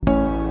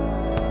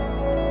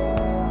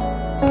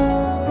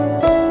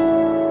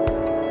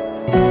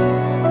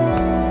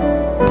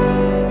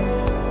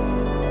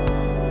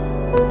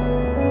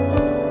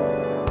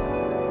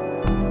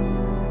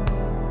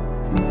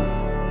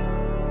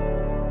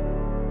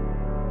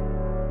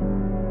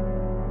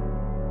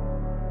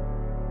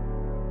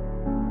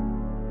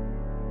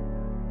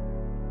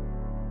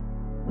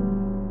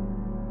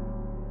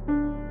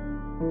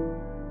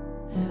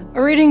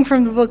reading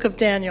from the book of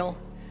Daniel.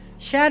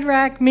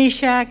 Shadrach,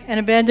 Meshach, and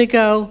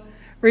Abednego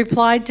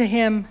replied to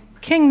him,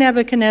 King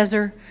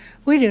Nebuchadnezzar,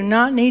 we do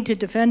not need to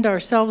defend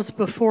ourselves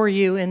before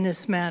you in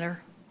this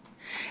matter.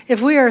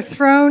 If we are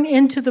thrown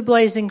into the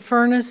blazing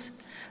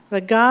furnace, the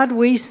God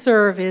we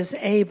serve is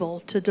able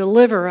to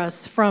deliver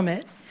us from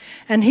it,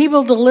 and he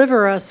will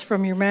deliver us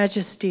from your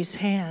majesty's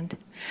hand.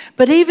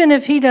 But even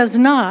if he does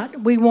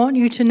not, we want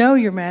you to know,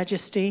 your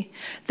majesty,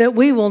 that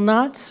we will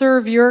not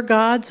serve your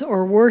gods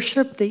or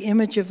worship the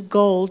image of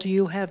gold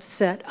you have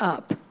set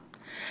up.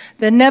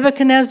 Then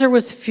Nebuchadnezzar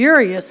was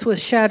furious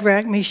with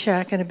Shadrach,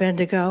 Meshach, and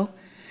Abednego,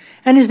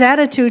 and his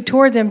attitude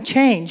toward them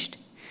changed.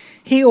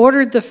 He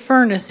ordered the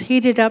furnace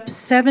heated up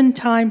 7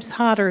 times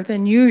hotter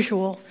than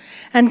usual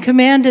and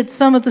commanded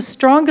some of the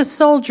strongest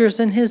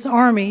soldiers in his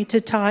army to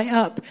tie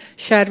up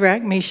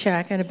Shadrach,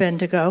 Meshach, and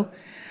Abednego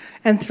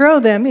and throw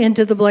them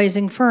into the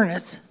blazing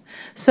furnace.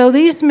 So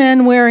these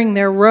men, wearing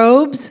their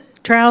robes,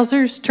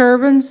 trousers,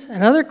 turbans,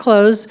 and other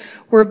clothes,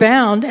 were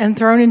bound and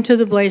thrown into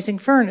the blazing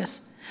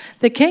furnace.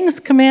 The king's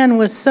command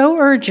was so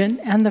urgent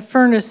and the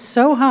furnace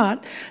so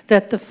hot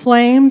that the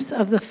flames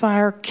of the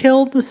fire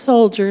killed the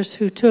soldiers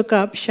who took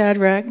up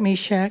Shadrach,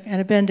 Meshach,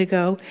 and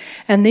Abednego,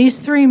 and these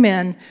 3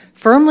 men,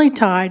 firmly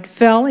tied,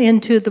 fell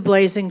into the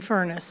blazing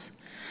furnace.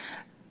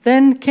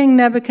 Then King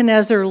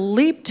Nebuchadnezzar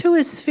leaped to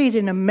his feet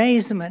in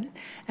amazement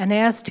and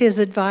asked his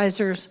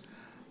advisors,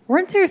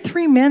 weren't there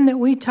 3 men that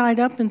we tied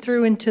up and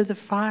threw into the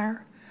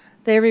fire?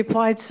 They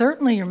replied,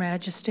 certainly, your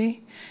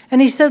majesty. And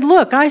he said,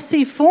 look, I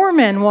see 4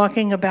 men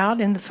walking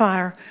about in the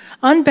fire,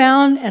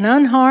 unbound and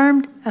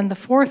unharmed, and the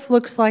 4th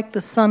looks like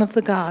the son of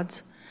the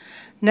gods.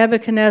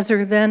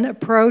 Nebuchadnezzar then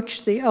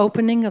approached the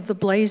opening of the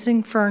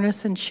blazing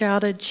furnace and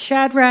shouted,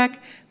 Shadrach,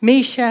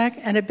 Meshach,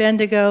 and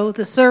Abednego,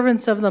 the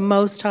servants of the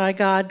Most High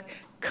God,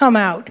 come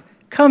out,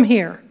 come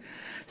here.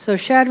 So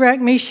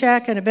Shadrach,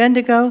 Meshach, and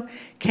Abednego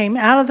came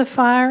out of the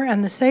fire,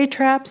 and the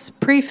satraps,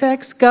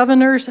 prefects,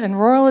 governors, and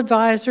royal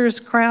advisors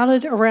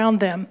crowded around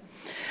them.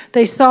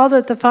 They saw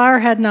that the fire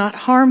had not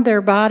harmed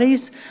their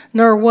bodies,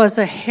 nor was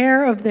a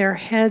hair of their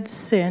heads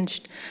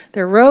singed.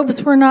 Their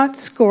robes were not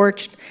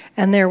scorched,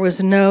 and there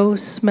was no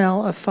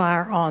smell of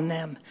fire on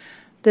them.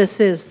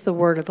 This is the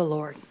word of the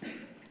Lord.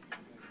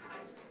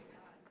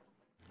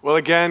 Well,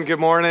 again, good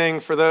morning.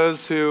 For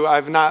those who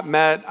I've not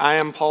met, I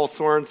am Paul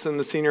Sorensen,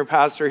 the senior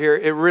pastor here.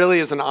 It really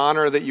is an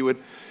honor that you would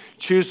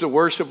choose to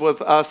worship with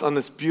us on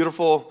this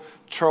beautiful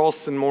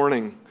Charleston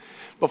morning.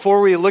 Before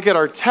we look at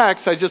our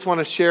text, I just want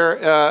to share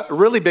a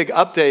really big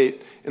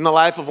update in the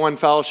life of One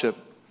Fellowship.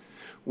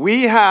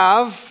 We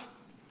have,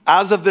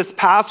 as of this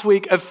past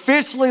week,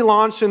 officially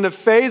launched into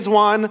phase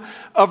 1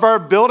 of our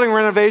building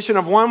renovation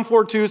of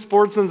 142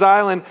 Sportsman's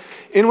Island,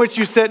 in which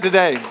you sit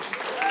today.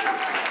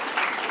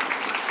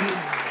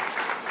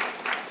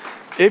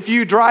 If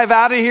you drive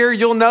out of here,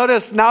 you'll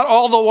notice not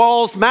all the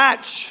walls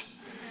match.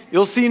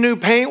 You'll see new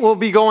paint will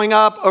be going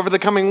up over the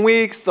coming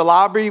weeks. The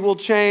lobby will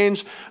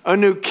change. A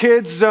new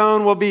kids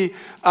zone will be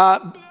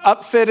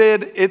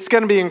upfitted. It's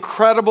going to be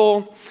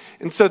incredible.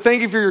 And so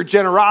thank you for your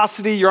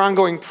generosity, your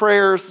ongoing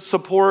prayers,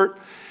 support.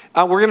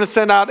 We're going to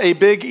send out a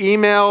big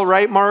email,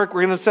 right, Mark?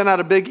 We're going to send out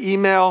a big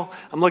email.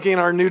 I'm looking at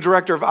our new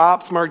director of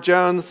ops, Mark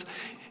Jones.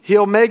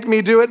 He'll make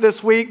me do it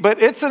this week,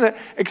 but it's an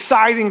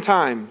exciting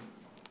time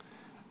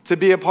to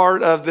be a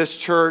part of this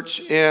church,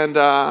 and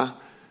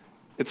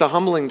it's a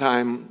humbling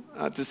time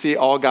to see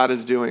all God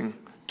is doing.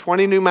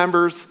 20 new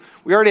members.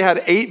 We already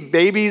had 8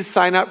 babies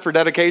sign up for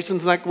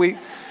dedications next week.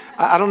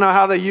 I don't know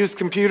how they use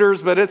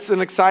computers, but it's an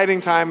exciting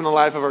time in the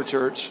life of our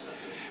church.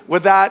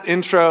 With that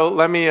intro,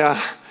 let me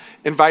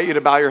invite you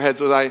to bow your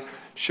heads as I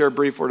share a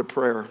brief word of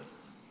prayer.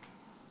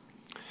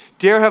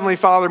 Dear Heavenly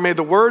Father, may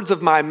the words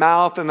of my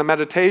mouth and the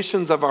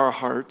meditations of our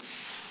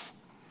hearts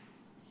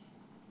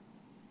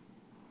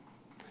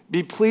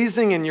be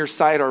pleasing in your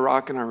sight, our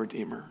rock and our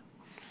redeemer.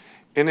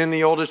 And in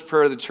the oldest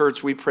prayer of the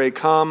church, we pray,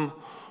 come,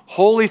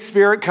 Holy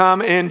Spirit,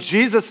 come. In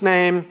Jesus'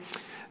 name,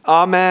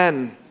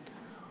 amen.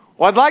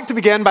 Well, I'd like to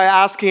begin by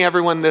asking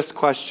everyone this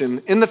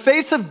question. In the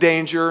face of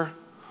danger,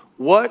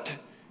 what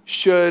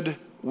should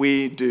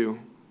we do?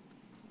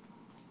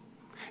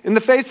 In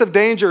the face of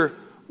danger,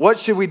 what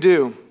should we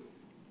do?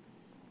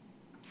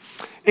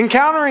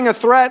 Encountering a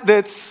threat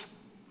that's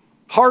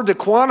hard to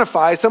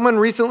quantify, someone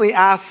recently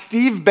asked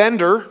Steve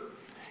Bender,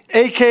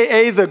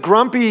 AKA the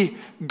grumpy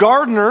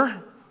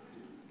gardener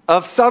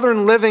of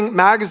Southern Living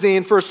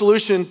magazine, for a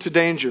solution to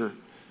danger.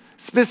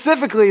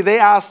 Specifically, they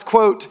asked,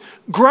 quote,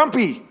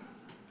 Grumpy,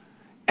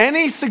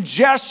 any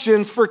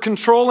suggestions for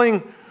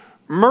controlling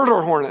murder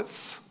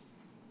hornets?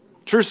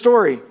 True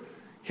story.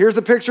 Here's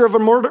a picture of a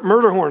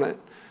murder hornet.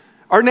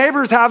 Our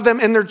neighbors have them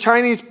in their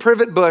Chinese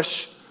privet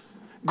bush.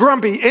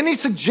 Grumpy, any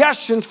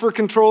suggestions for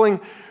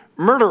controlling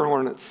murder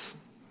hornets?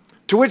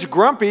 To which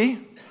Grumpy,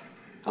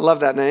 I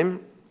love that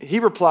name, he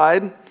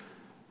replied,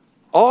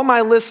 all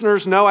my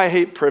listeners know I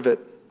hate privet.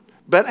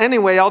 But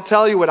anyway, I'll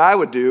tell you what I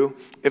would do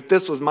if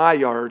this was my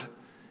yard.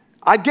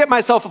 I'd get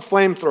myself a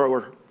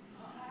flamethrower.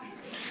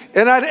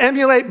 And I'd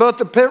emulate both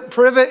the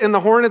privet and the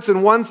hornets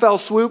in one fell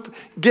swoop,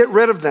 get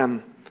rid of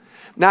them.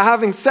 Now,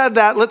 having said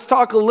that, let's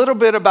talk a little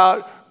bit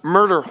about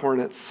murder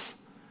hornets.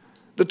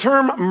 The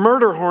term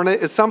murder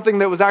hornet is something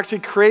that was actually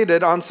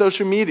created on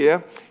social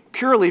media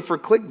purely for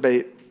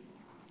clickbait.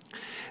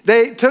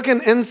 They took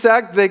an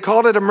insect, they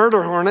called it a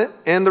murder hornet,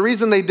 and the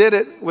reason they did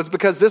it was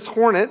because this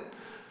hornet,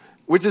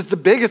 which is the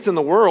biggest in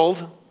the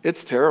world,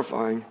 it's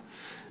terrifying,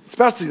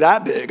 especially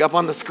that big up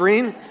on the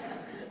screen.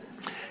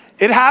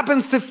 It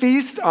happens to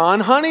feast on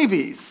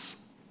honeybees.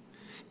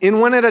 And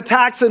when it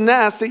attacks a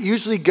nest, it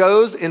usually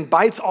goes and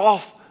bites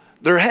off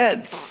their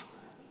heads.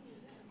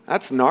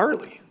 That's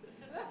gnarly.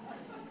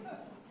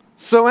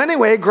 So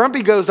anyway,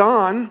 Grumpy goes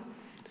on.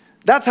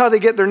 That's how they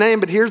get their name,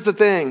 but here's the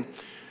thing.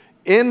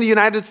 In the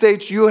United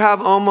States, you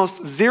have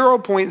almost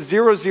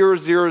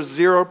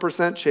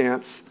 0.0000%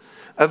 chance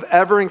of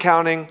ever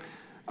encountering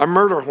a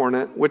murder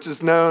hornet, which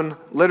is known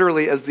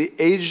literally as the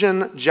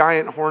Asian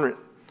giant hornet.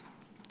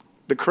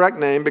 The correct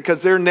name,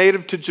 because they're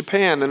native to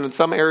Japan and in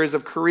some areas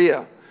of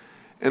Korea,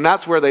 and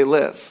that's where they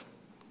live.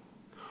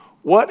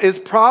 What is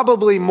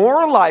probably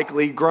more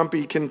likely,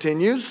 Grumpy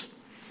continues,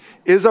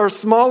 is our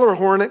smaller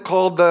hornet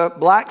called the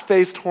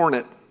black-faced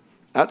hornet.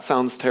 That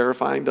sounds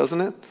terrifying,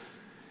 doesn't it?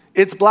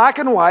 It's black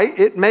and white.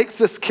 It makes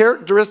this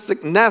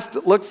characteristic nest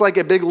that looks like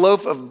a big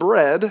loaf of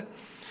bread,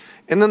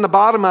 and then the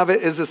bottom of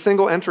it is a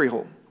single entry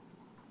hole.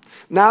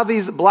 Now,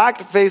 these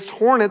black-faced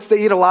hornets,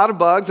 they eat a lot of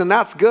bugs, and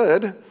that's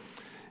good.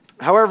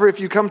 However, if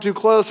you come too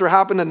close or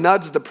happen to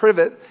nudge the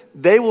privet,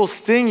 they will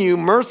sting you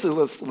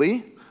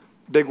mercilessly.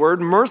 Big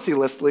word,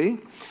 mercilessly.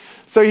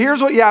 So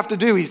here's what you have to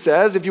do, he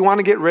says, if you want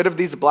to get rid of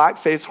these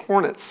black-faced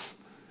hornets.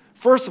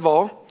 First of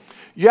all,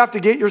 you have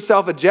to get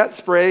yourself a jet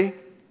spray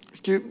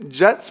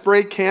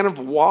can of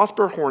wasp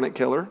or hornet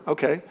killer.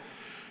 Okay.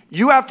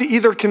 You have to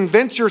either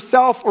convince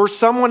yourself or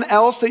someone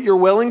else that you're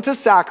willing to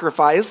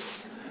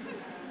sacrifice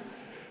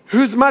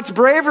who's much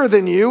braver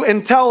than you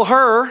and tell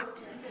her.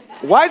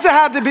 Why does it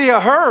have to be a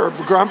her,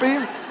 Grumpy?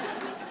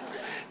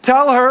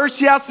 Tell her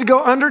she has to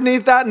go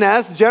underneath that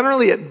nest,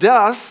 generally at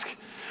dusk,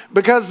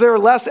 because they're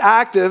less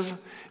active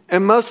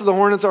and most of the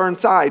hornets are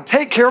inside.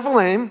 Take careful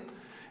aim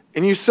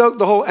and you soak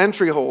the whole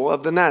entry hole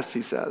of the nest,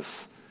 he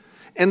says.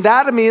 And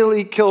that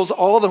immediately kills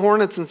all the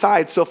hornets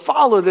inside. So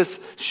follow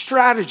this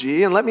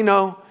strategy and let me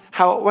know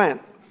how it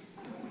went.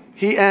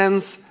 He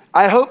ends,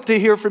 I hope to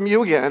hear from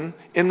you again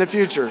in the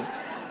future.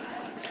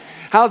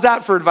 How's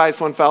that for advice,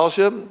 One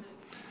Fellowship?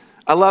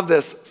 I love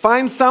this.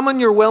 Find someone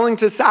you're willing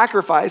to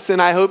sacrifice,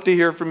 and I hope to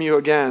hear from you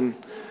again.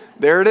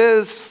 There it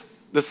is,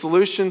 the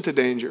solution to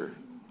danger.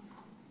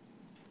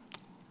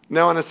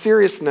 Now, on a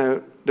serious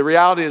note, the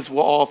reality is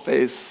we'll all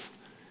face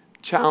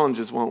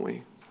challenges, won't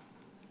we?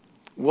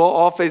 We'll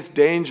all face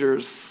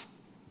dangers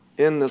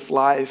in this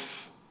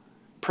life.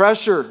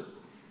 Pressure,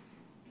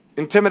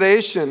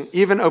 intimidation,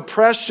 even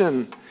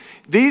oppression.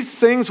 These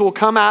things will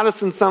come at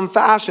us in some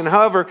fashion.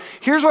 However,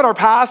 here's what our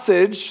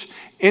passage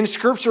in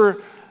Scripture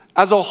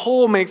as a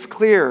whole makes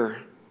clear.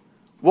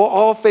 We'll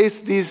all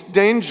face these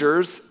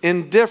dangers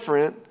in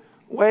different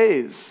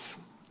ways.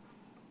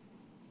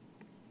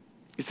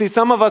 You see,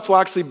 some of us will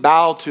actually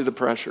bow to the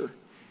pressure.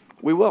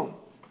 We will.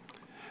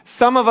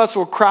 Some of us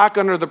will crack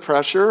under the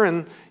pressure,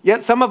 and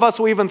yet some of us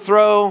will even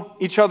throw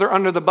each other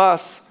under the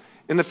bus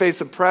in the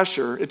face of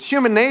pressure. It's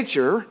human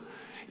nature,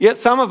 yet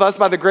some of us,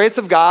 by the grace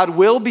of God,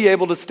 will be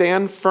able to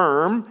stand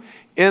firm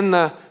in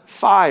the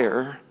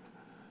fire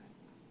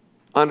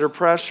under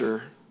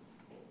pressure.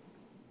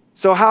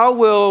 So how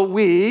will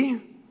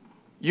we,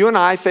 you and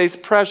I, face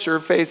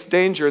pressure, face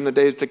danger in the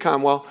days to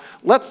come? Well,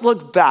 let's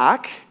look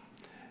back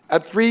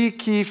at three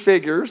key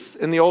figures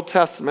in the Old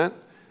Testament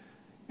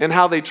and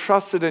how they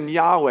trusted in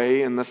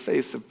Yahweh in the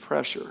face of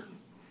pressure.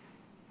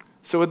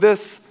 So with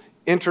this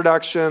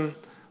introduction,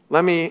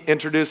 let me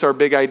introduce our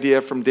big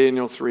idea from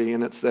Daniel 3,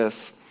 and it's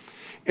this.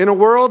 In a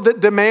world that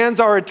demands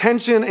our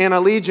attention and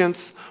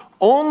allegiance,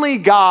 only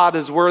God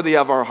is worthy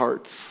of our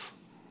hearts.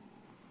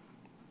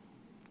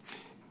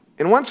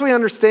 And once we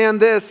understand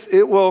this,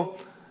 it will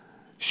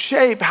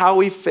shape how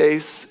we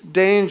face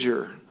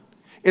danger.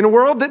 In a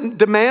world that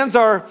demands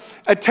our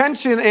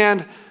attention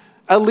and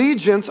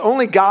allegiance,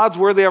 only God's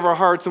worthy of our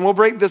hearts. And we'll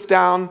break this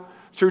down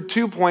through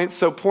 2 points.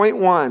 So point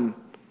one,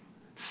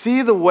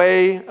 see the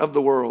way of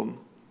the world.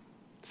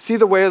 See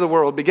the way of the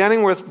world.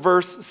 Beginning with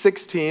verse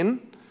 16,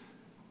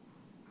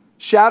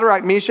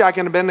 Shadrach, Meshach,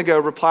 and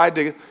Abednego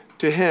replied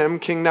to him,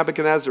 King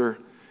Nebuchadnezzar,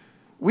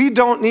 we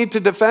don't need to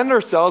defend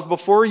ourselves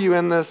before you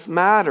in this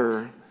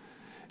matter.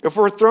 If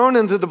we're thrown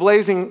into the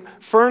blazing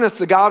furnace,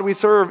 the God we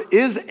serve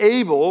is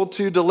able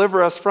to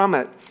deliver us from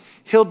it.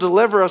 He'll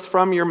deliver us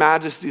from your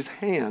majesty's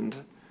hand.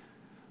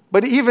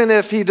 But even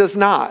if he does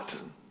not,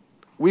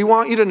 we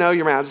want you to know,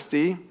 your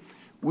majesty,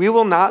 we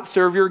will not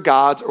serve your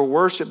gods or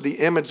worship the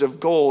image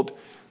of gold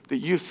that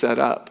you set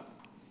up.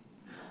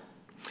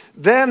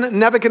 Then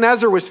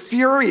Nebuchadnezzar was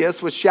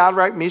furious with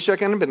Shadrach,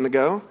 Meshach, and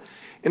Abednego,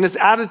 and his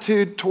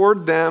attitude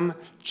toward them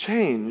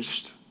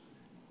changed.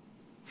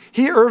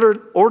 He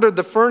ordered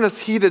the furnace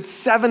heated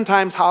 7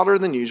 times hotter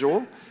than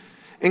usual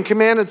and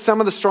commanded some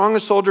of the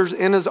strongest soldiers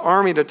in his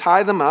army to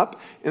tie them up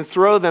and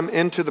throw them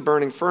into the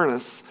burning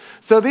furnace.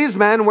 So these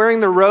men, wearing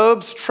their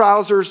robes,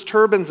 trousers,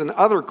 turbans, and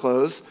other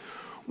clothes,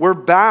 were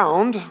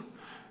bound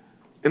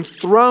and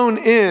thrown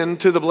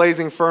into the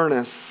blazing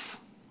furnace.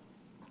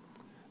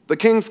 The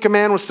king's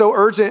command was so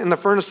urgent and the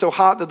furnace so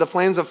hot that the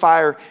flames of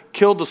fire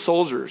killed the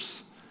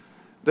soldiers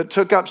that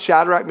took up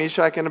Shadrach,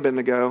 Meshach, and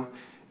Abednego.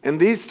 And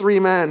these three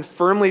men,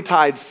 firmly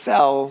tied,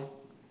 fell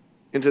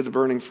into the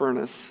burning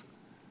furnace.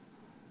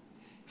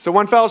 So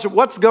One Fellowship,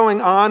 what's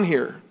going on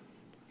here?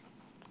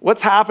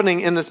 What's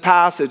happening in this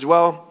passage?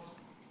 Well,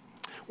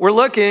 we're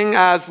looking,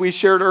 as we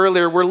shared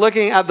earlier, we're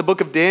looking at the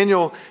book of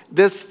Daniel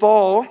this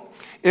fall.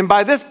 And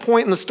by this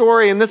point in the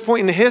story, and this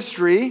point in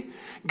history,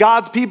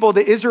 God's people,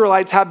 the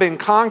Israelites, have been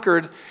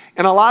conquered,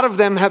 and a lot of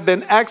them have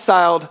been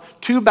exiled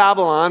to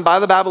Babylon by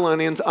the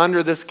Babylonians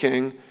under this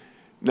king,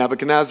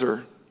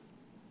 Nebuchadnezzar.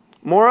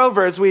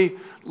 Moreover, as we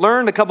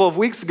learned a couple of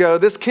weeks ago,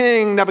 this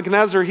king,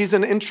 Nebuchadnezzar, he's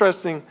an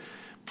interesting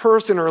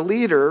person or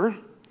leader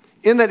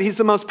in that he's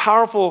the most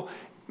powerful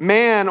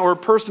man or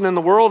person in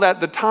the world at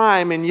the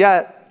time, and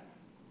yet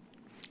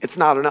it's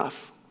not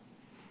enough.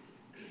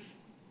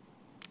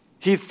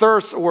 He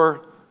thirsts,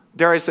 or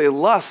dare I say,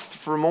 lusts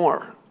for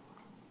more.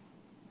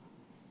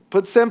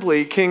 Put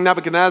simply, King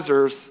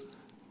Nebuchadnezzar's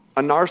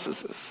a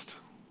narcissist.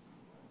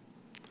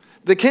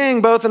 The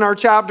king, both in our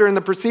chapter and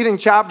the preceding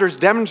chapters,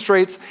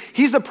 demonstrates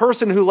he's a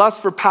person who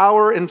lusts for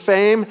power and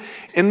fame.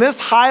 And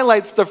this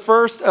highlights the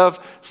first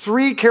of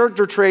three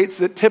character traits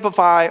that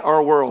typify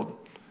our world.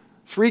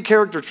 Three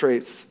character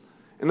traits.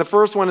 And the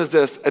first one is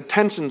this: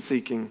 attention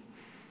seeking.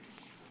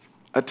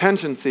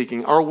 Attention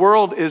seeking. Our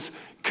world is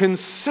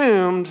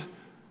consumed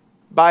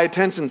by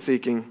attention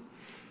seeking.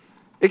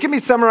 It can be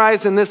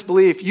summarized in this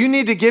belief: you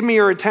need to give me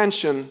your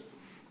attention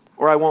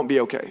or I won't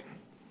be okay.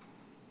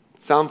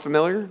 Sound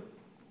familiar?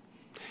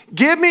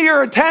 Give me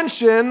your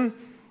attention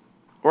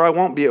or I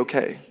won't be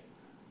okay.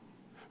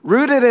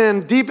 Rooted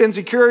in deep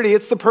insecurity,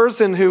 it's the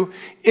person who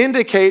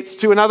indicates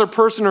to another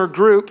person or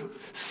group,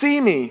 see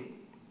me,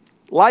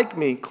 like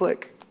me,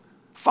 click,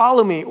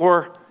 follow me,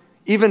 or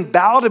even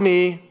bow to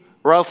me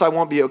or else I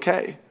won't be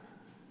okay.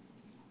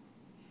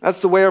 That's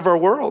the way of our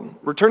world.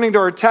 Returning to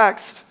our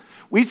text,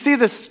 we see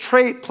this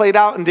trait played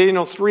out in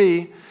Daniel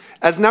 3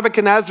 as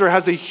Nebuchadnezzar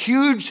has a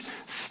huge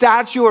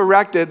statue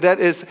erected that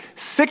is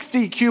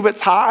 60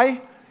 cubits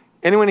high.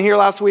 Anyone here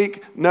last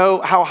week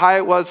know how high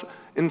it was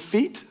in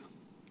feet?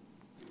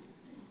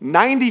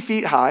 90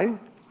 feet high,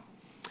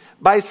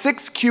 by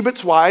 6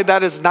 cubits wide,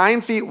 that is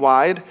 9 feet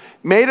wide,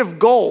 made of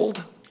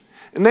gold.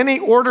 And then he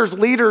orders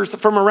leaders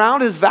from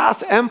around his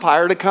vast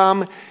empire to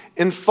come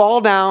and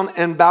fall down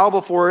and bow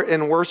before it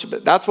and worship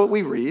it. That's what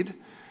we read.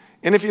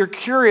 And if you're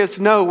curious,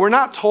 no, we're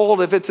not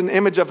told if it's an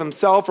image of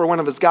himself or one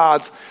of his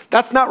gods.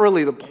 That's not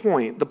really the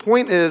point. The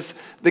point is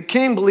the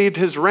king believed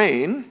his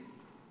reign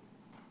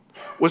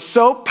was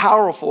so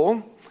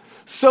powerful,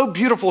 so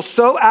beautiful,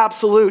 so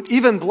absolute,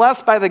 even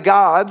blessed by the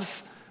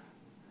gods,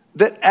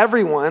 that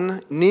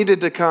everyone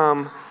needed to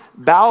come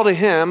bow to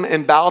him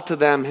and bow to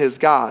them, his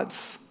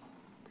gods.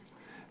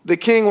 The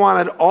king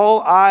wanted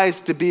all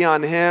eyes to be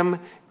on him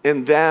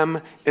and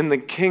them in the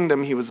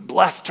kingdom he was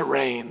blessed to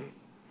reign.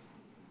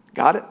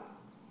 Got it?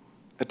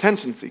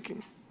 Attention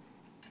seeking.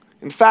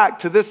 In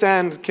fact, to this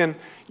end, can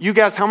you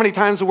guess how many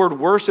times the word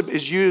worship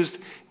is used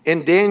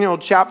in Daniel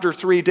chapter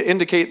 3 to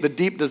indicate the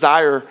deep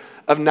desire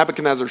of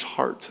Nebuchadnezzar's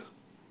heart?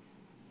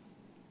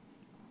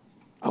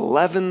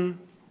 11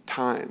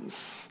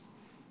 times.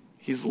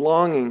 He's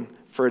longing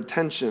for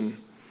attention.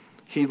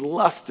 He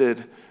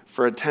lusted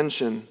for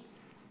attention.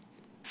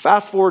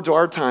 Fast forward to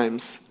our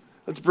times.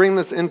 Let's bring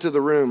this into the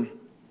room.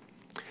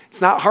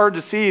 It's not hard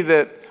to see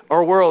that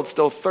our world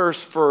still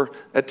thirsts for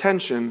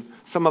attention.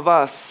 Some of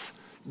us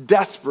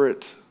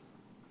desperate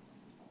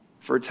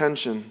for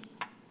attention.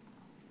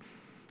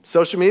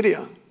 Social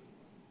media,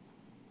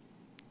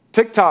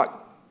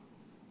 TikTok,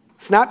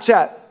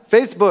 Snapchat,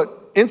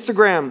 Facebook,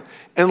 Instagram,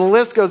 and the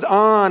list goes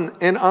on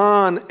and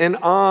on and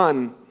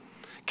on.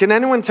 Can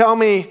anyone tell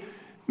me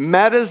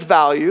Meta's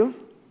value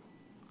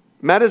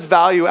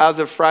as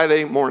of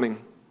Friday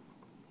morning?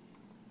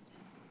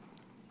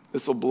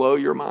 This will blow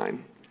your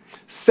mind.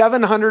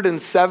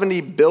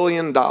 $770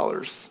 billion.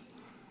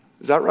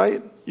 Is that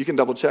right? You can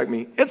double check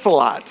me. It's a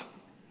lot.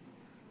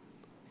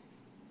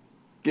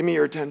 Give me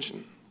your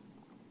attention.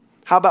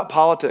 How about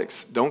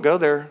politics? Don't go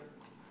there.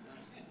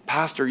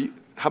 Pastor,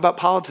 how about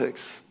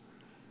politics?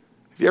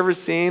 Have you ever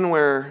seen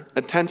where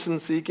attention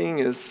seeking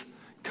is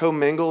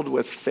commingled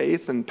with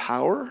faith and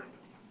power?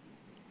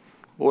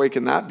 Boy,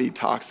 can that be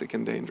toxic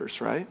and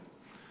dangerous, right?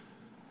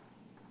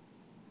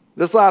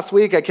 This last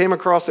week, I came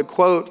across a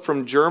quote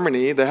from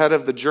Germany, the head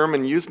of the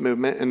German youth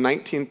movement in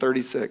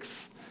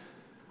 1936.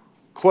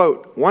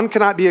 Quote, "One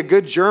cannot be a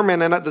good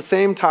German and at the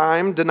same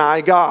time deny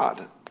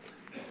God.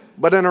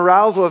 But an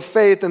arousal of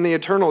faith in the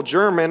eternal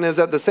German is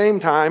at the same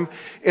time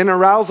an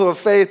arousal of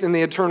faith in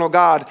the eternal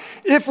God.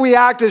 If we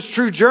act as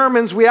true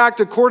Germans, we act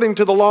according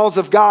to the laws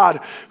of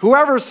God.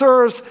 Whoever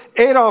serves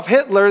Adolf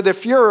Hitler, the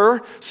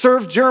Führer,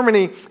 serves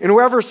Germany, and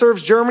whoever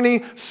serves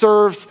Germany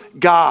serves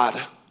God."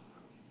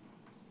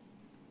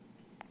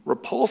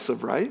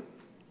 Repulsive, right?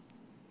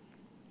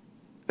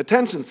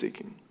 attention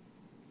seeking.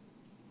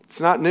 It's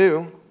not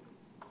new,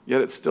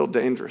 yet it's still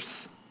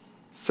dangerous.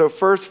 So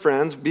first,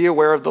 friends, be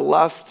aware of the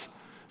lust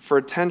for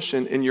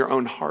attention in your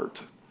own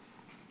heart.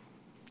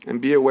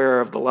 And be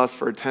aware of the lust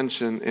for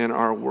attention in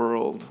our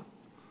world.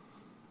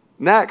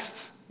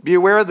 Next, be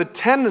aware of the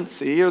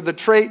tendency or the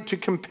trait to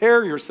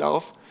compare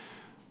yourself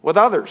with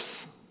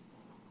others.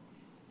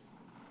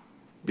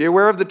 Be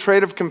aware of the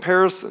trait of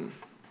comparison.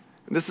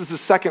 And this is the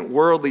second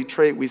worldly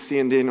trait we see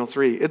in Daniel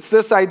 3. It's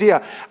this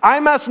idea: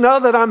 I must know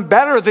that I'm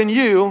better than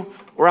you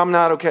or I'm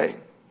not okay.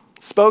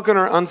 Spoken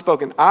or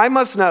unspoken. I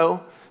must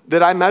know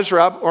that I measure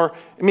up or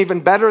am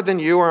even better than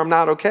you or I'm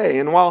not okay.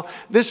 And while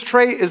this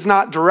trait is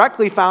not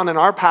directly found in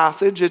our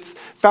passage, it's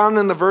found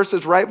in the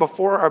verses right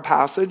before our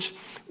passage,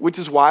 which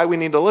is why we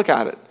need to look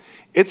at it.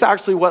 It's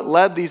actually what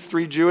led these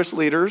three Jewish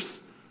leaders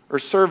or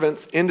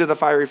servants into the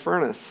fiery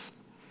furnace.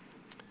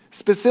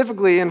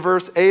 Specifically in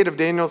verse 8 of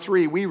Daniel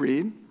 3, we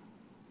read,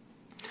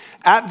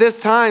 at this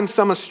time,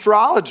 some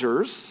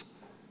astrologers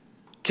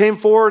came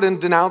forward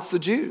and denounced the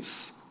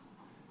Jews.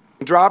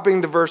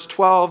 Dropping to verse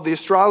 12, the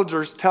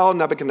astrologers tell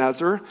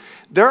Nebuchadnezzar,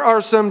 there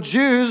are some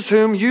Jews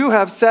whom you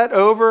have set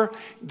over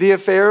the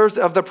affairs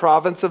of the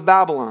province of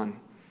Babylon.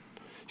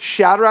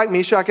 Shadrach,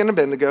 Meshach, and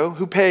Abednego,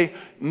 who pay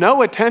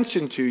no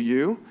attention to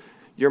you,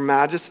 your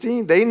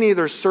majesty. They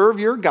neither serve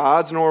your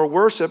gods nor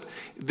worship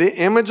the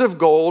image of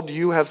gold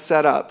you have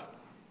set up.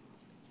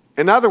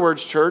 In other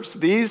words, church,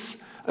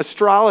 these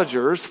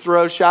astrologers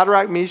throw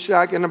Shadrach,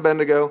 Meshach, and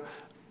Abednego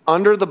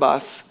under the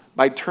bus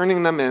by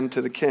turning them in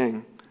to the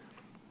king.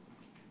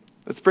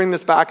 Let's bring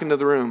this back into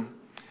the room.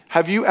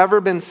 Have you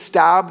ever been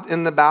stabbed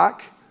in the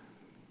back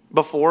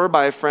before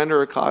by a friend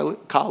or a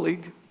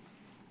colleague?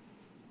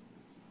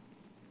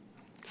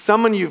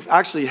 Someone you've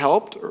actually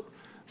helped, or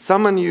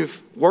someone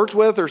you've worked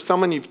with, or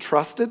someone you've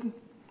trusted?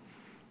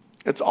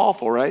 It's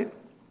awful, right?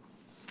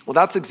 Well,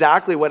 that's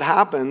exactly what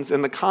happens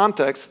in the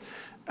context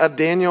of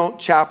Daniel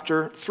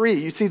chapter 3.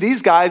 You see,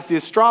 these guys, the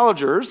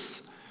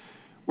astrologers,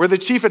 were the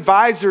chief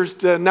advisors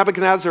to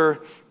Nebuchadnezzar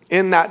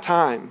in that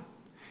time.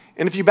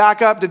 And if you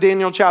back up to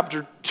Daniel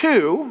chapter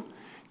 2,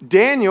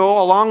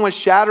 Daniel, along with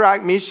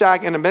Shadrach,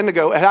 Meshach, and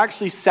Abednego, had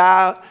actually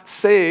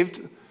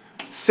saved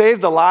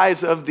the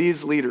lives of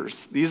these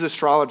leaders, these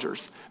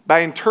astrologers,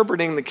 by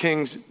interpreting the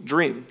king's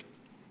dream.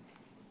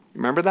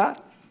 Remember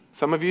that?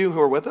 Some of you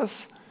who are with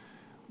us?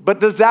 But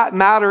does that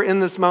matter in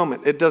this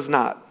moment? It does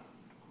not.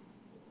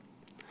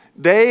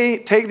 They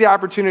take the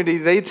opportunity,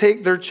 they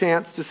take their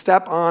chance to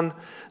step on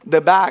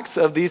the backs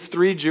of these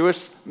three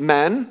Jewish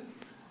men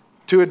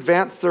to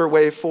advance their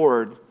way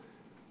forward.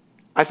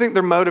 I think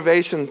their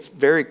motivation's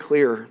very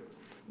clear.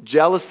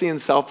 Jealousy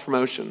and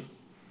self-promotion.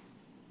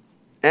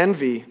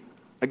 Envy,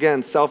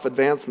 again,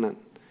 self-advancement.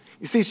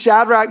 You see,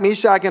 Shadrach,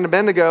 Meshach, and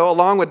Abednego,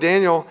 along with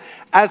Daniel,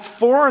 as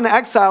foreign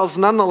exiles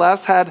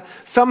nonetheless, had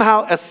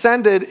somehow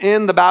ascended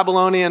in the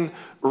Babylonian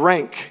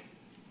rank.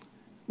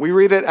 We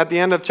read it at the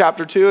end of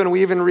chapter 2, and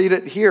we even read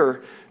it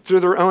here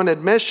through their own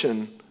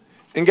admission.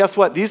 And guess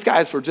what? These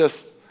guys were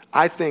just,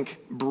 I think,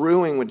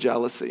 brewing with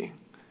jealousy.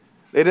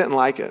 They didn't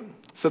like it.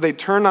 So they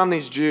turned on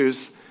these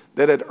Jews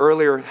that had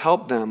earlier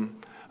helped them.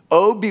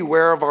 Oh,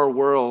 beware of our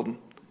world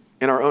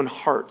and our own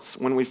hearts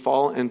when we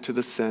fall into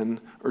the sin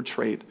or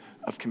trait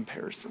of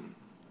comparison.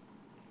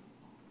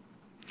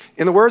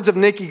 In the words of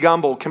Nicky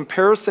Gumbel,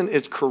 comparison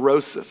is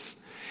corrosive.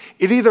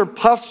 It either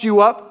puffs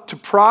you up to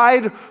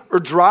pride or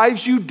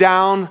drives you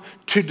down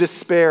to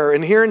despair.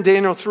 And here in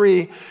Daniel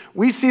 3,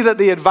 we see that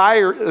the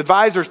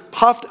advisors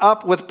puffed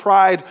up with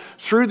pride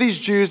threw these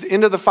Jews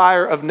into the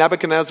fire of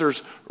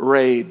Nebuchadnezzar's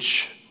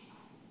rage.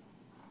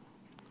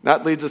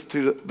 That leads us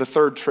to the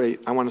third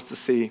trait I want us to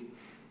see,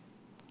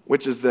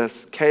 which is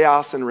this: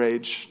 chaos and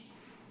rage.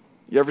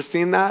 You ever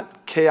seen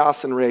that?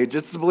 Chaos and rage.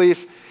 It's the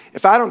belief,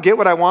 if I don't get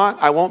what I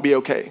want, I won't be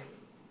okay.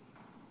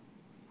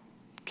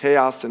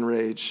 Chaos and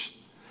rage.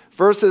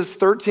 Verses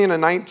 13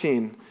 and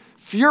 19.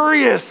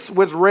 Furious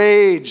with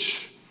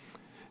rage,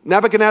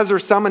 Nebuchadnezzar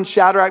summoned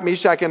Shadrach,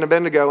 Meshach, and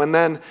Abednego. And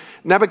then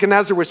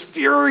Nebuchadnezzar was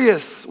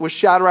furious with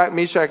Shadrach,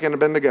 Meshach, and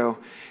Abednego.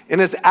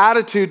 And his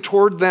attitude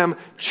toward them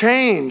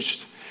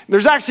changed.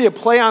 There's actually a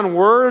play on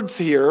words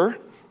here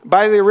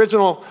by the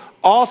original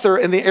author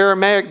in the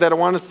Aramaic that I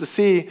want us to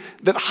see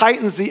that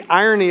heightens the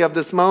irony of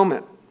this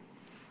moment.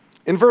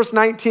 In verse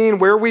 19,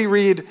 where we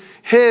read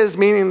his,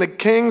 meaning the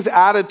king's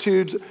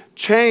attitudes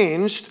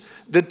changed,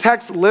 the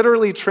text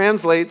literally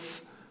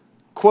translates,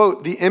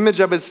 quote, the image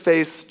of his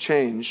face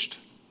changed.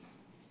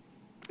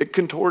 It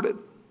contorted.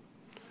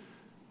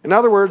 In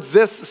other words,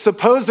 this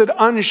supposed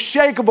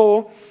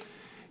unshakable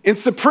and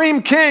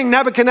supreme king,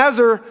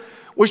 Nebuchadnezzar,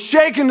 was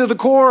shaken to the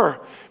core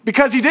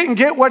because he didn't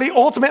get what he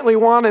ultimately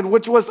wanted,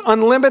 which was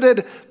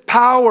unlimited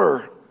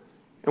power.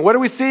 And what do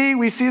we see?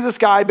 We see this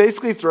guy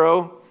basically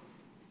throw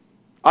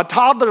a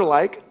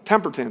toddler-like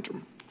temper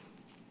tantrum.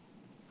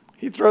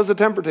 He throws a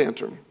temper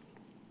tantrum.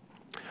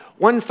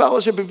 One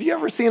Fellowship, have you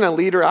ever seen a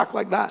leader act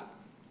like that?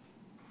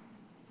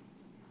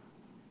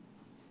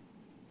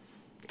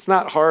 It's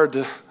not hard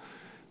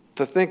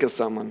to think of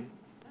someone.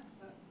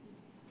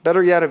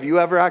 Better yet, have you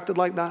ever acted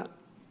like that?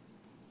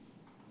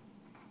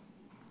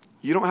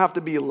 You don't have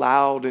to be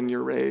loud in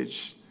your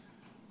rage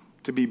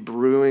to be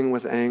brewing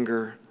with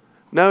anger.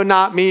 No,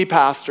 not me,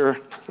 Pastor.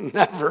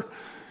 Never.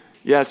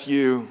 Yes,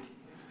 you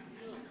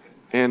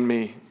and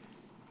me.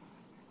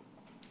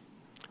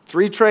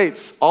 3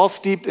 traits, all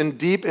steeped in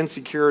deep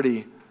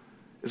insecurity,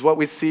 is what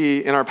we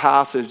see in our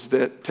passage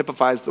that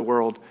typifies the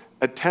world.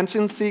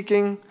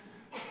 Attention-seeking,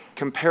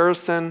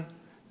 comparison,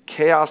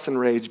 chaos, and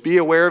rage. Be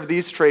aware of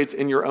these traits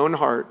in your own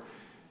heart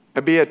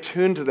and be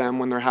attuned to them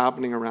when they're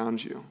happening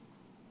around you.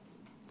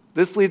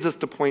 This leads us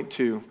to point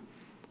 2.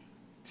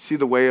 See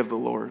the way of the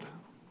Lord.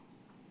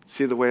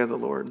 See the way of the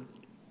Lord.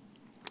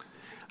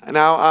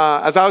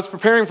 Now, as I was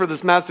preparing for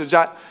this message,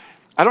 I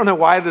don't know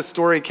why this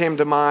story came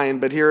to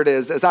mind, but here it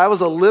is. As I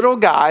was a little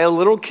guy, a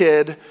little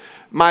kid,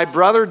 my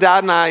brother,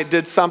 dad, and I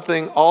did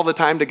something all the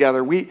time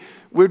together.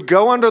 We'd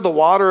go under the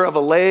water of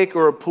a lake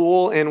or a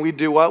pool, and we'd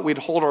do what? We'd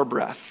hold our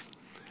breath.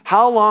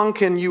 How long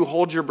can you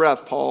hold your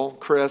breath, Paul,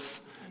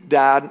 Chris,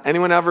 Dad?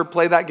 Anyone ever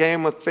play that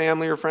game with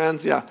family or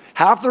friends? Yeah,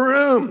 half the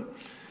room.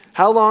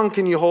 How long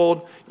can you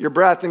hold your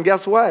breath? And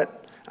guess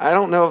what? I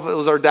don't know if it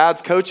was our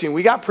dad's coaching.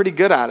 We got pretty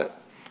good at it.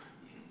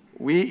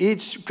 We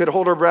each could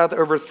hold our breath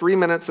over 3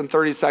 minutes and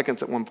 30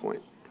 seconds at one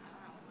point.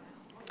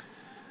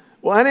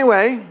 Well,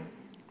 anyway,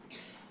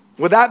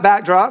 with that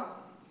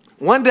backdrop,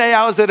 one day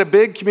I was at a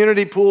big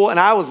community pool and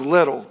I was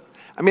little.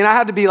 I mean, I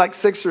had to be like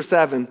 6 or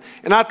 7.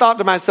 And I thought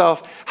to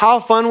myself, how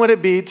fun would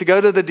it be to go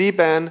to the deep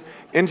end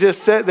and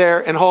just sit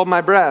there and hold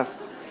my breath?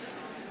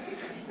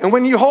 And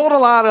when you hold a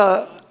lot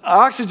of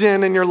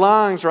oxygen in your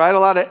lungs, right, a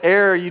lot of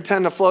air, you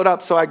tend to float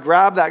up. So I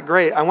grabbed that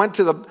grate. I went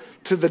to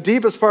the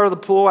deepest part of the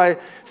pool. I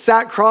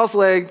sat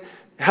cross-legged,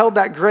 held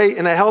that grate,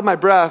 and I held my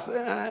breath.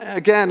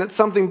 Again, it's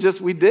something just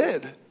we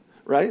did,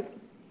 right?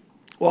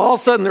 Well, all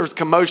of a sudden there was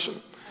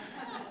commotion.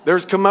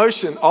 There's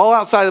commotion all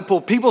outside the pool.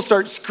 People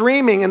start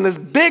screaming, and this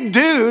big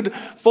dude,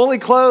 fully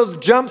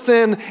clothed, jumps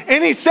in,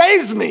 and he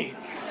saves me.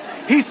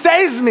 He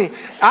saves me.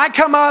 I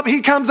come up, he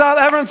comes up,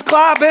 everyone's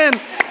clapping.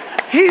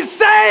 He's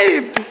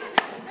saved.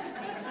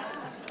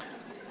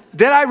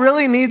 Did I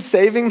really need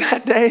saving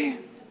that day?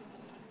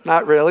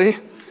 Not really.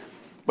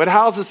 But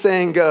how's the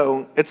saying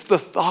go? It's the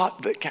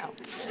thought that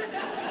counts.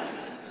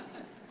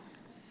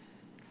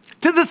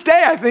 To this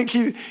day, I think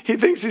he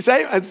thinks he's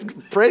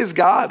saved. Praise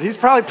God. He's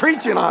probably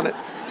preaching on it.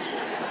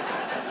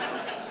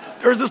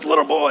 There's this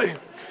little boy.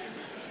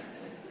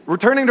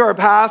 Returning to our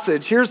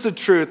passage, here's the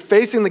truth.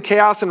 Facing the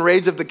chaos and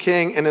rage of the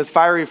king in his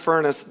fiery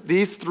furnace,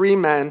 these 3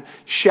 men,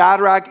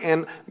 Shadrach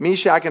and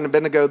Meshach and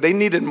Abednego, they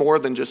needed more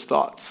than just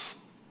thoughts.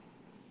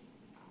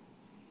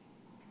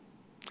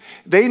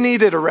 They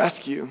needed a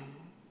rescue.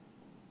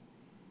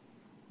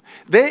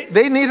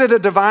 They needed a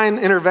divine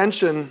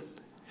intervention.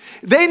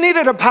 They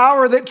needed a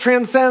power that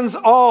transcends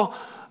all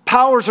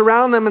powers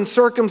around them and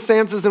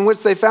circumstances in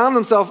which they found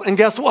themselves. And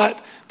guess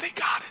what? They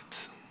got it.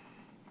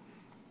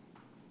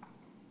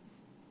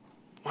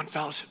 One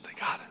fellowship, they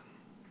got it.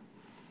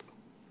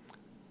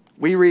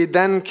 We read,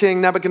 then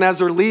King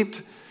Nebuchadnezzar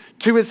leaped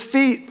to his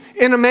feet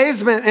in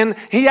amazement, and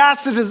he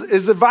asked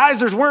his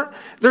advisors, weren't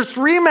there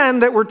 3 men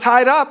that were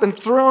tied up and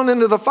thrown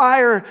into the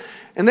fire?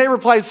 And they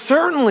replied,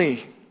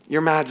 certainly,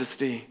 your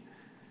majesty.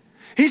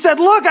 He said,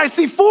 look, I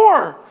see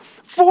 4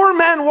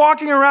 men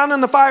walking around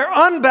in the fire,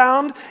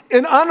 unbound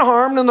and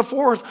unharmed, and the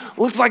 4th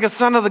looks like a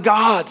son of the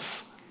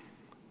gods.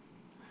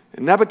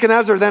 And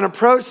Nebuchadnezzar then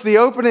approached the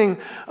opening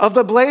of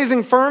the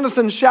blazing furnace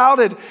and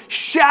shouted,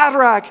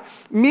 Shadrach,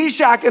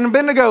 Meshach, and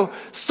Abednego,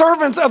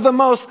 servants of the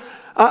most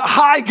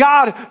high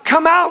God,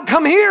 come out,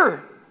 come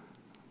here.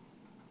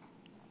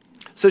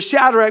 So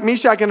Shadrach,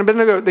 Meshach, and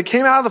Abednego, they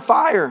came out of the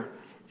fire.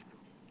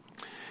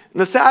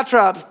 And the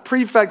satraps,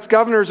 prefects,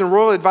 governors, and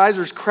royal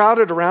advisors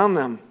crowded around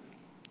them.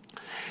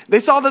 They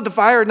saw that the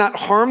fire had not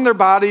harmed their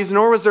bodies,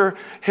 nor was their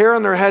hair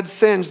on their heads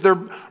singed. Their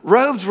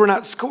robes were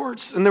not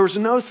scorched, and there was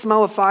no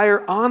smell of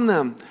fire on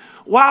them.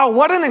 Wow,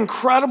 what an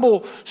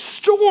incredible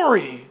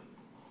story.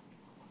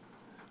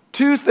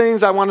 2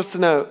 things I want us to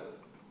note,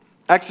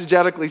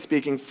 exegetically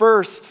speaking.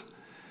 First,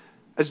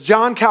 as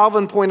John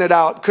Calvin pointed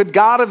out, could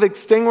God have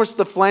extinguished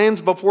the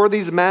flames before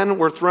these men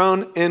were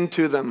thrown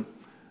into them?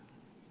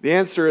 The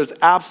answer is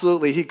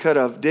absolutely he could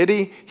have. Did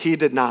he? He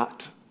did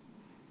not.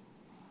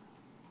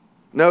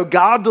 No,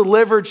 God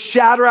delivered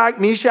Shadrach,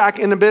 Meshach,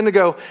 and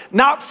Abednego,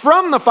 not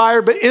from the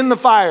fire, but in the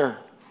fire.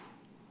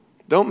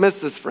 Don't miss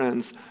this,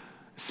 friends,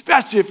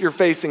 especially if you're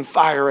facing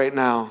fire right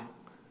now.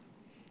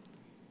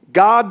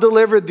 God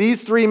delivered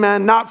these 3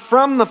 men, not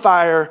from the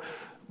fire,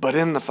 but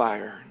in the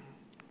fire.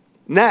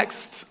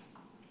 Next,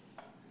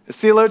 as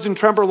theologian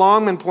Tremper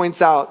Longman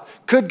points out,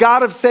 could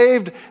God have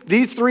saved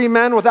these 3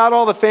 men without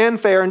all the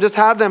fanfare and just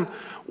had them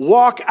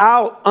walk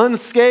out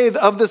unscathed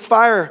of this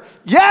fire?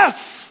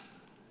 Yes!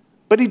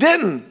 But he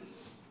didn't.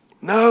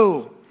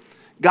 No.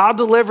 God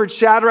delivered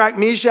Shadrach,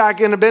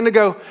 Meshach, and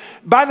Abednego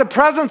by the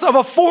presence of a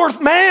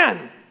 4th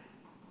man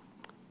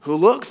who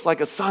looks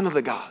like a son of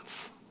the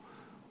gods.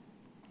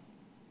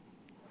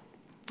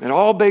 It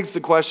all begs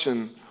the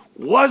question,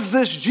 was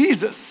this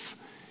Jesus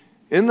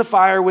in the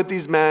fire with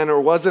these men,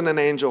 or was it an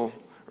angel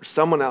or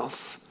someone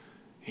else?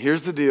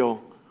 Here's the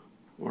deal.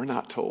 We're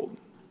not told.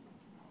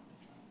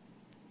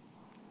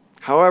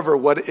 However,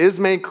 what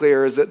is made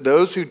clear is that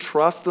those who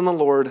trust in the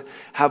Lord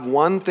have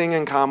one thing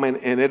in common,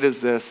 and it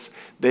is this: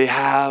 they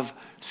have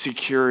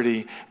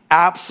security,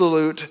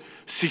 absolute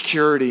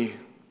security.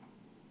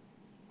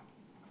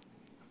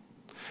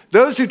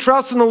 Those who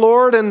trust in the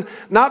Lord and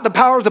not the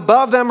powers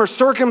above them or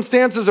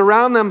circumstances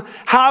around them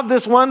have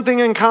this one thing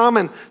in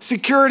common: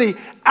 security,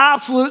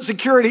 absolute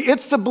security.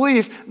 It's the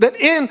belief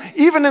that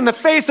even in the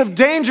face of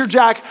danger,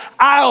 Jack,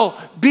 I'll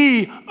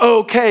be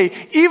okay.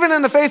 Even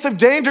in the face of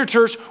danger,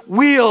 church,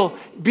 we'll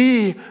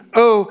be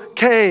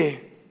okay.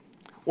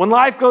 When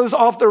life goes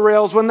off the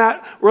rails, when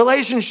that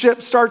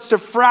relationship starts to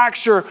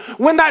fracture,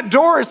 when that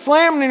door is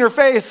slammed in your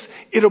face,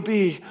 it'll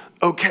be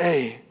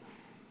okay.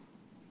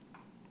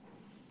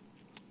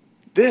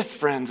 This,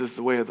 friends, is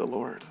the way of the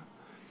Lord.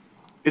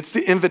 It's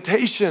the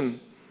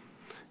invitation.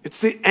 It's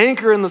the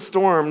anchor in the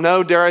storm.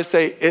 No, dare I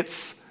say,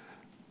 it's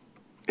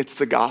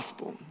the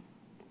gospel.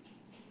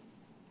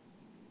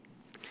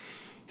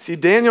 See,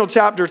 Daniel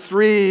chapter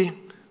 3,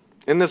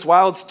 in this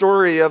wild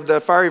story of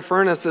the fiery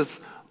furnace, is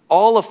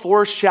all a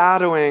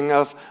foreshadowing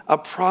of a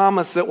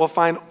promise that will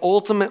find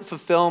ultimate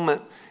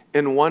fulfillment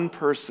in one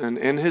person,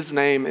 and his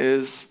name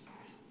is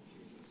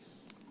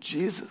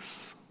Jesus.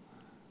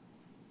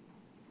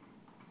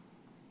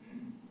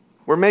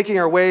 We're making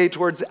our way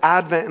towards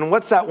Advent, and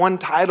what's that one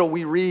title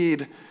we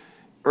read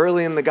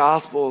early in the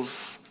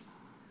Gospels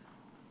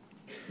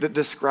that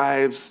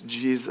describes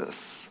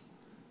Jesus?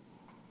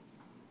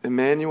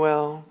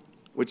 Emmanuel,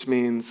 which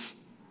means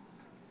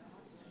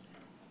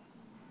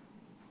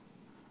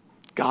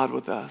God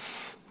with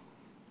us,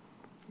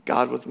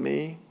 God with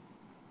me,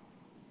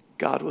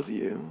 God with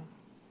you,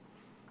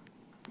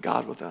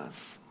 God with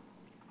us.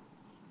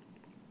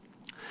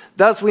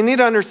 Thus, we need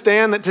to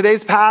understand that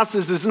today's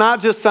passage is not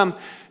just some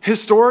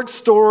historic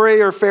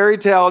story or fairy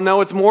tale.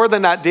 No, it's more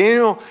than that.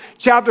 Daniel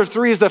chapter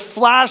 3 is a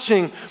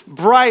flashing,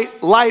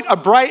 bright light, a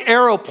bright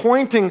arrow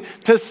pointing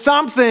to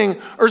something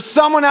or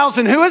someone else.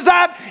 And who is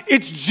that?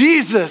 It's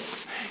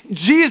Jesus.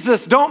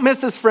 Jesus, don't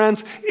miss this,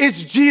 friends.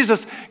 It's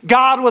Jesus,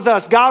 God with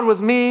us, God with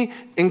me,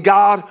 and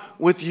God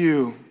with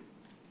you.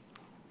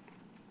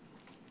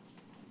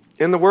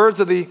 In the words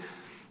of the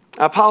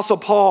Apostle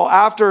Paul,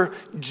 after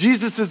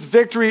Jesus'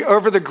 victory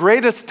over the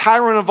greatest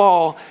tyrant of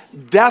all,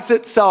 death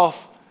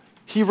itself,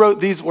 he wrote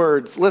these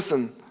words.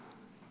 Listen,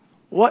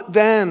 what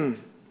then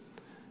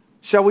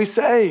shall we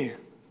say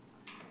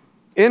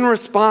in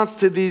response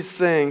to these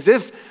things?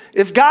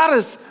 If God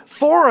is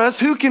for us,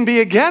 who can be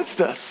against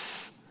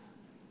us?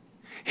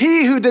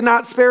 He who did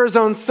not spare his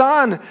own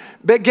son,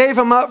 but gave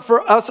him up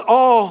for us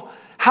all,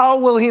 how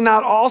will he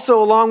not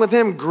also, along with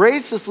him,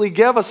 graciously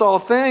give us all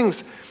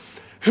things?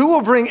 Who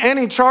will bring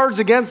any charge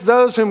against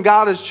those whom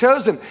God has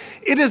chosen?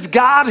 It is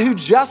God who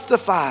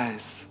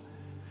justifies.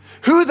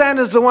 Who then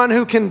is the one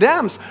who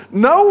condemns?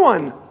 No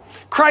one.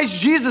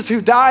 Christ Jesus,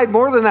 who died,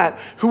 more than that,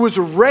 who was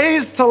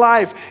raised to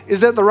life,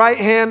 is at the right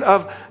hand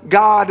of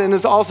God and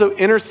is also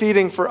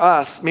interceding for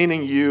us,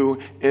 meaning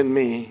you and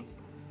me.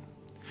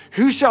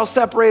 Who shall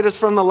separate us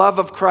from the love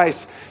of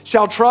Christ?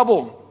 Shall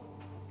trouble?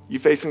 You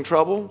facing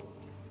trouble?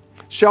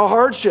 Shall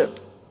hardship?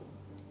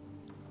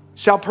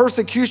 Shall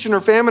persecution or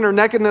famine or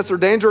nakedness or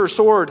danger or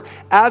sword?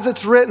 As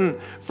it's written,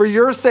 for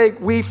your sake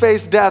we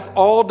face death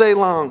all day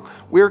long.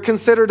 We are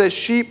considered as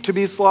sheep to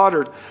be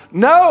slaughtered.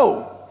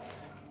 No!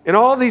 In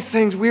all these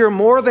things we are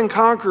more than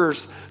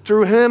conquerors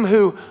through him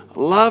who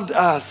loved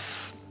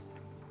us.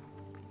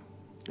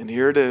 And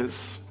here it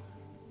is.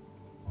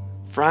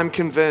 For I'm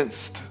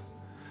convinced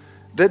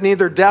that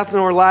neither death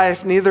nor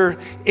life, neither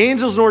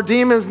angels nor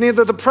demons,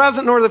 neither the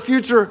present nor the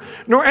future,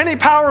 nor any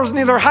powers,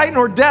 neither height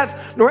nor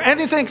depth, nor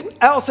anything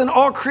else in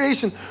all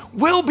creation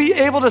will be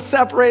able to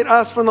separate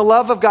us from the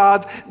love of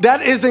God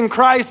that is in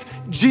Christ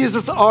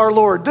Jesus our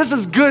Lord. This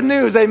is good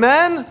news,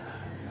 amen?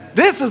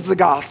 This is the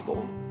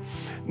gospel.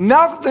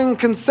 Nothing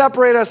can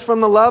separate us from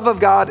the love of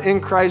God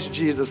in Christ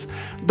Jesus.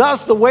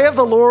 Thus, the way of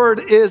the Lord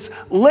is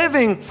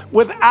living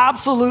with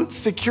absolute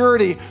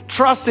security,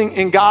 trusting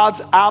in God's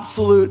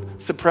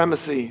absolute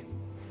supremacy.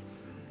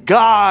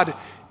 God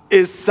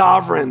is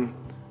sovereign.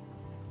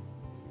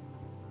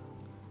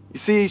 You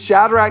see,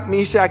 Shadrach,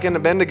 Meshach, and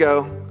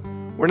Abednego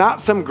were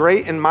not some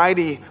great and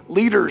mighty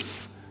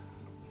leaders.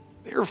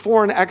 They were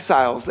foreign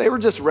exiles. They were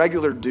just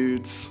regular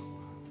dudes,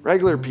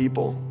 regular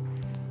people.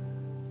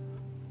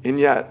 And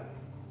yet,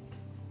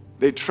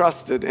 they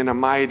trusted in a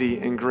mighty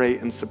and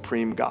great and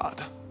supreme God.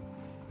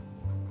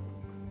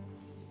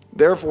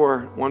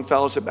 Therefore, One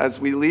Fellowship, as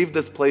we leave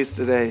this place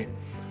today,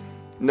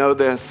 know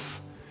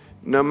this: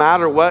 no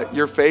matter what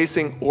you're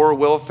facing or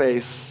will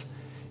face,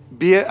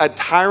 be it a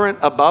tyrant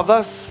above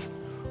us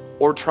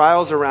or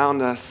trials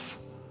around us,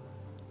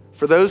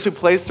 for those who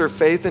place their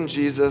faith in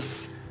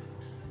Jesus,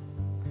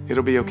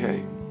 it'll be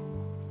okay.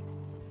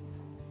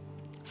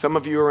 Some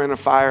of you are in a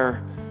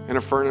fire, in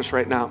a furnace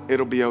right now.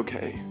 It'll be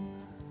okay.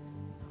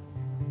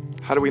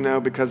 How do we know?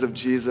 Because of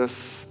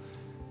Jesus.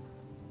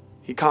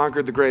 He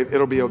conquered the grave.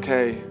 It'll be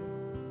okay.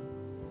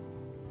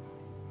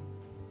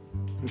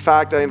 In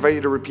fact, I invite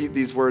you to repeat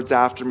these words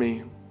after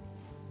me.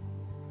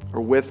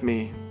 or with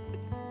me.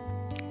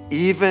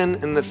 Even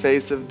in the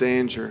face of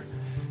danger,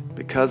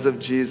 because of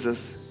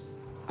Jesus,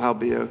 I'll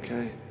be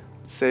okay.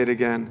 Let's say it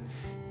again.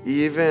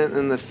 Even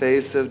in the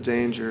face of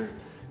danger,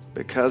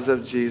 because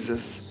of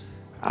Jesus,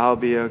 I'll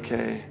be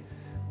okay.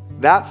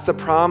 That's the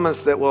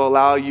promise that will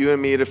allow you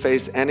and me to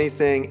face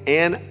anything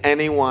and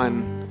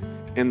anyone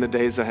in the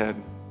days ahead.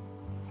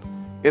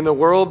 In a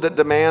world that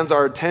demands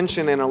our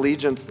attention and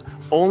allegiance,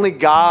 only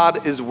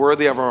God is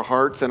worthy of our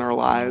hearts and our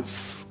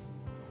lives.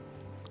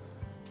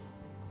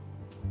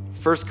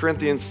 1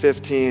 Corinthians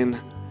 15,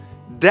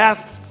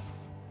 death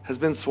has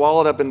been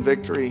swallowed up in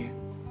victory.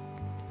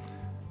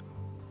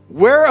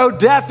 Where, O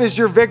death, is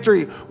your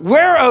victory?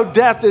 Where, O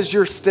death, is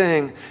your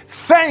sting?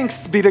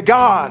 Thanks be to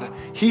God.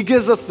 He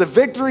gives us the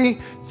victory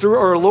through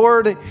our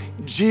Lord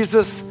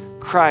Jesus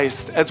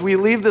Christ. As we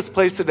leave this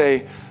place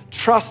today,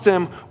 trust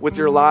him with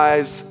your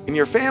lives and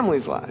your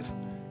family's lives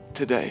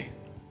today.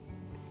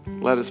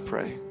 Let us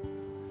pray.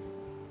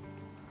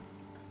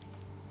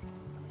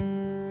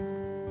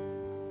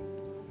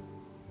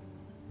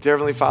 Dear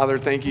Heavenly Father,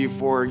 thank you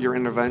for your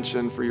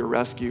intervention, for your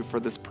rescue, for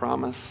this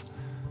promise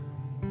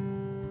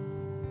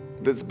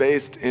that's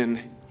based in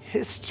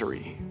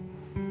history.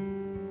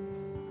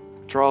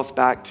 Draw us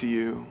back to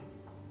you.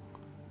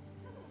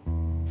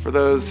 For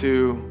those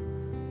who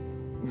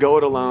go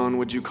it alone,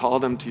 would you call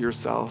them to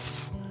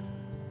yourself?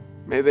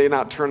 May they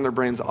not turn their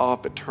brains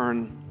off, but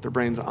turn their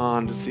brains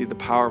on to see the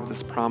power of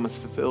this promise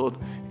fulfilled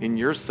in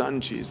your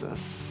Son,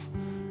 Jesus.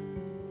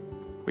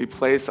 We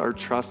place our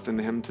trust in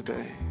him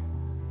today.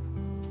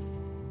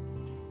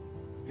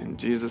 In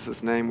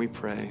Jesus' name we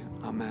pray.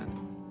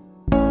 Amen.